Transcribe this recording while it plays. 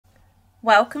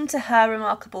Welcome to Her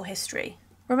Remarkable History.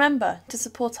 Remember to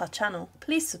support our channel.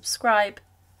 Please subscribe.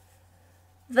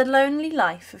 The lonely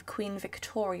life of Queen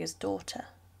Victoria's daughter,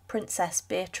 Princess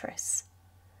Beatrice.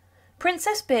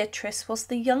 Princess Beatrice was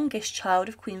the youngest child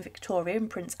of Queen Victoria and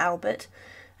Prince Albert,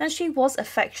 and she was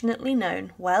affectionately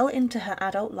known well into her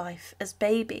adult life as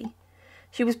Baby.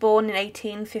 She was born in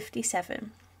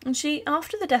 1857, and she,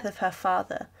 after the death of her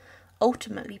father,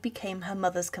 ultimately became her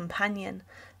mother's companion,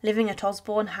 living at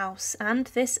Osborne House, and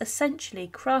this essentially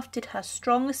crafted her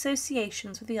strong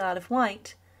associations with the Isle of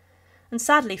Wight. And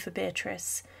sadly for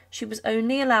Beatrice, she was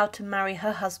only allowed to marry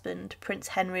her husband, Prince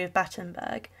Henry of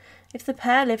Battenberg, if the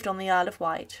pair lived on the Isle of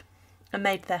Wight and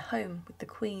made their home with the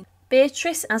Queen.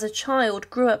 Beatrice as a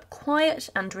child grew up quiet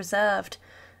and reserved,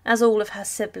 as all of her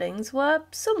siblings were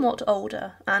somewhat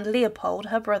older, and Leopold,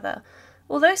 her brother,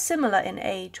 although similar in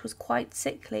age, was quite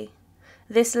sickly.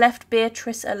 This left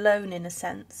Beatrice alone in a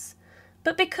sense,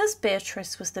 but because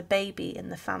Beatrice was the baby in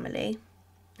the family,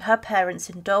 her parents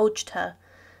indulged her,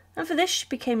 and for this she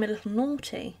became a little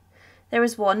naughty. There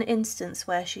is one instance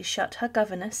where she shut her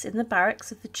governess in the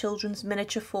barracks of the children's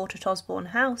miniature fort at Osborne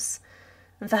House,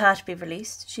 and for her to be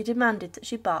released she demanded that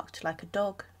she barked like a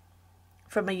dog.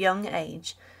 From a young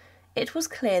age, it was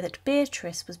clear that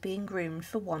Beatrice was being groomed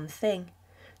for one thing,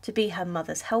 to be her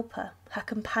mother's helper, her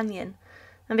companion,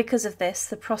 and because of this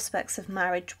the prospects of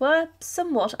marriage were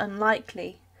somewhat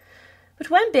unlikely. But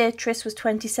when Beatrice was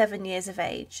 27 years of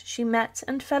age, she met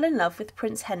and fell in love with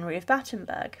Prince Henry of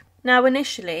Battenberg. Now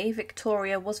initially,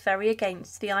 Victoria was very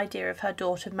against the idea of her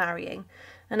daughter marrying,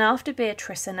 and after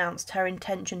Beatrice announced her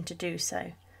intention to do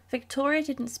so, Victoria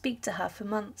didn't speak to her for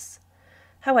months.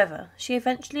 However, she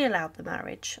eventually allowed the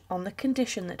marriage, on the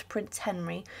condition that Prince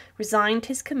Henry resigned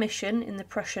his commission in the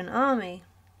Prussian army,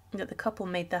 and that the couple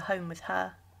made their home with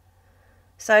her.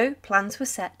 So plans were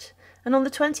set, and on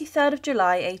the 23rd of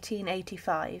July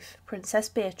 1885, Princess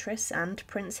Beatrice and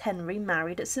Prince Henry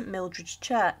married at St Mildred's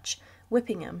Church,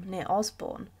 Whippingham, near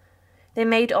Osborne. They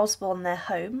made Osborne their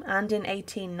home, and in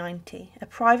 1890 a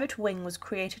private wing was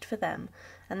created for them,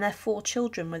 and their 4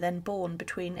 children were then born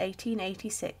between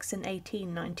 1886 and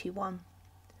 1891.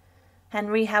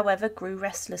 Henry, however, grew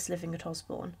restless living at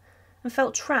Osborne, and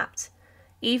felt trapped,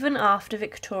 even after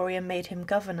Victoria made him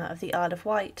governor of the Isle of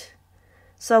Wight.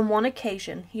 So on one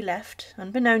occasion he left,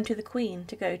 unbeknown to the Queen,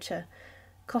 to go to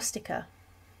Corsica.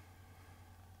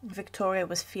 Victoria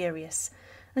was furious,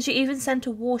 and she even sent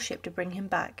a warship to bring him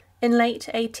back. In late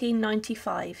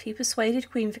 1895 he persuaded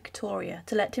Queen Victoria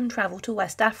to let him travel to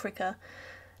West Africa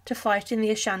to fight in the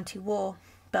Ashanti War,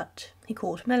 but he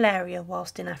caught malaria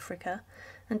whilst in Africa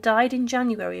and died in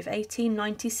January of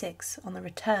 1896 on the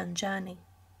return journey.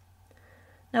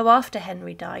 Now after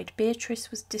Henry died, Beatrice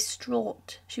was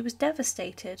distraught. She was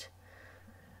devastated.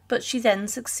 But she then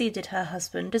succeeded her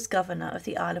husband as governor of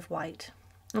the Isle of Wight,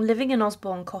 and living in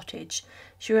Osborne Cottage,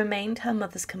 she remained her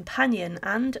mother's companion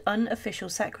and unofficial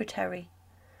secretary.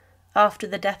 After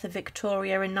the death of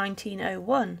Victoria in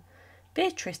 1901,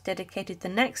 Beatrice dedicated the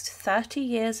next 30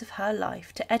 years of her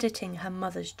life to editing her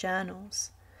mother's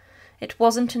journals. It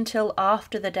wasn't until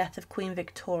after the death of Queen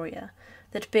Victoria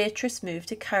that Beatrice moved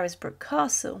to Carisbrooke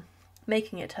Castle,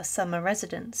 making it her summer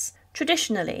residence.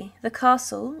 Traditionally, the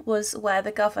castle was where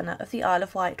the governor of the Isle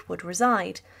of Wight would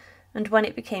reside, and when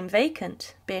it became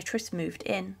vacant, Beatrice moved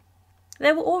in.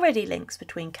 There were already links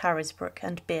between Carisbrooke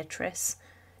and Beatrice.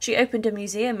 She opened a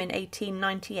museum in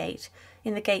 1898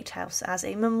 in the gatehouse as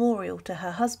a memorial to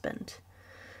her husband,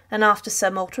 and after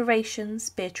some alterations,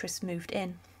 Beatrice moved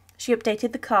in. She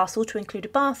updated the castle to include a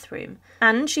bathroom,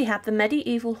 and she had the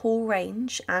medieval hall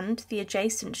range and the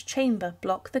adjacent chamber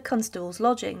block the constable's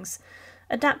lodgings,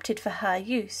 adapted for her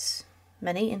use.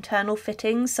 Many internal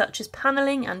fittings, such as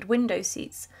panelling and window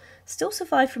seats, still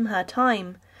survive from her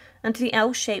time, and the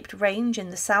L-shaped range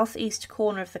in the southeast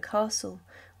corner of the castle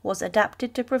was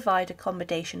adapted to provide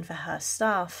accommodation for her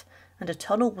staff, and a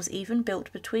tunnel was even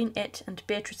built between it and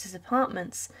Beatrice's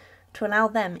apartments to allow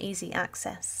them easy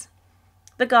access.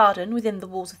 The garden within the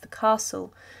walls of the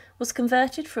castle was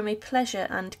converted from a pleasure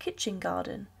and kitchen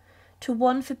garden to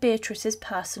one for Beatrice's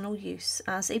personal use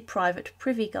as a private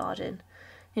privy garden.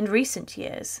 In recent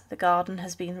years, the garden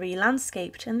has been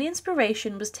re-landscaped, and the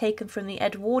inspiration was taken from the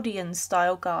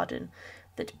Edwardian-style garden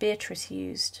that Beatrice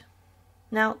used.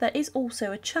 Now, there is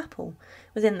also a chapel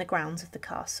within the grounds of the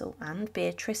castle, and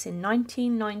Beatrice in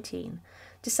 1919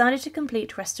 decided to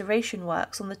complete restoration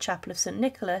works on the chapel of St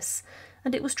Nicholas,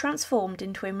 and it was transformed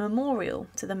into a memorial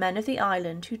to the men of the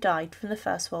island who died from the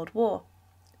First World War.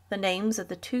 The names of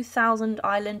the 2,000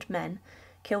 island men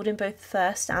killed in both the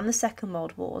First and the Second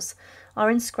World Wars, are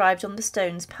inscribed on the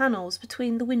stone's panels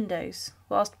between the windows,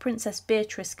 whilst Princess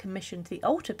Beatrice commissioned the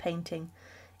altar painting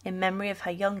in memory of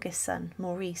her youngest son,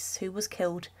 Maurice, who was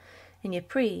killed in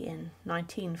Ypres in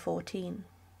 1914.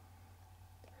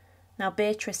 Now,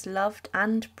 Beatrice loved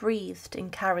and breathed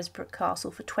in Carisbrooke Castle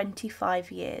for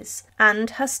 25 years, and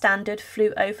her standard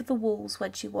flew over the walls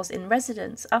when she was in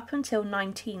residence up until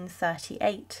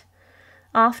 1938.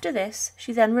 After this,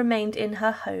 she then remained in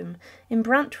her home in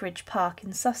Brantridge Park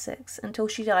in Sussex until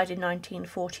she died in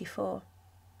 1944.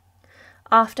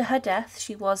 After her death,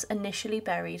 she was initially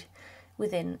buried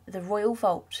within the royal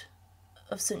vault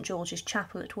of St George's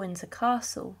Chapel at Windsor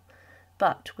Castle,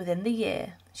 but within the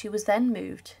year she was then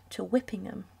moved to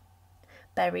Whippingham,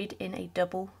 buried in a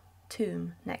double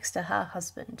tomb next to her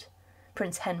husband,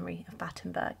 Prince Henry of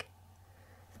Battenberg.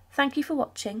 Thank you for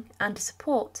watching, and to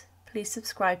support, please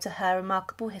subscribe to Her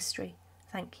Remarkable History.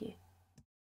 Thank you.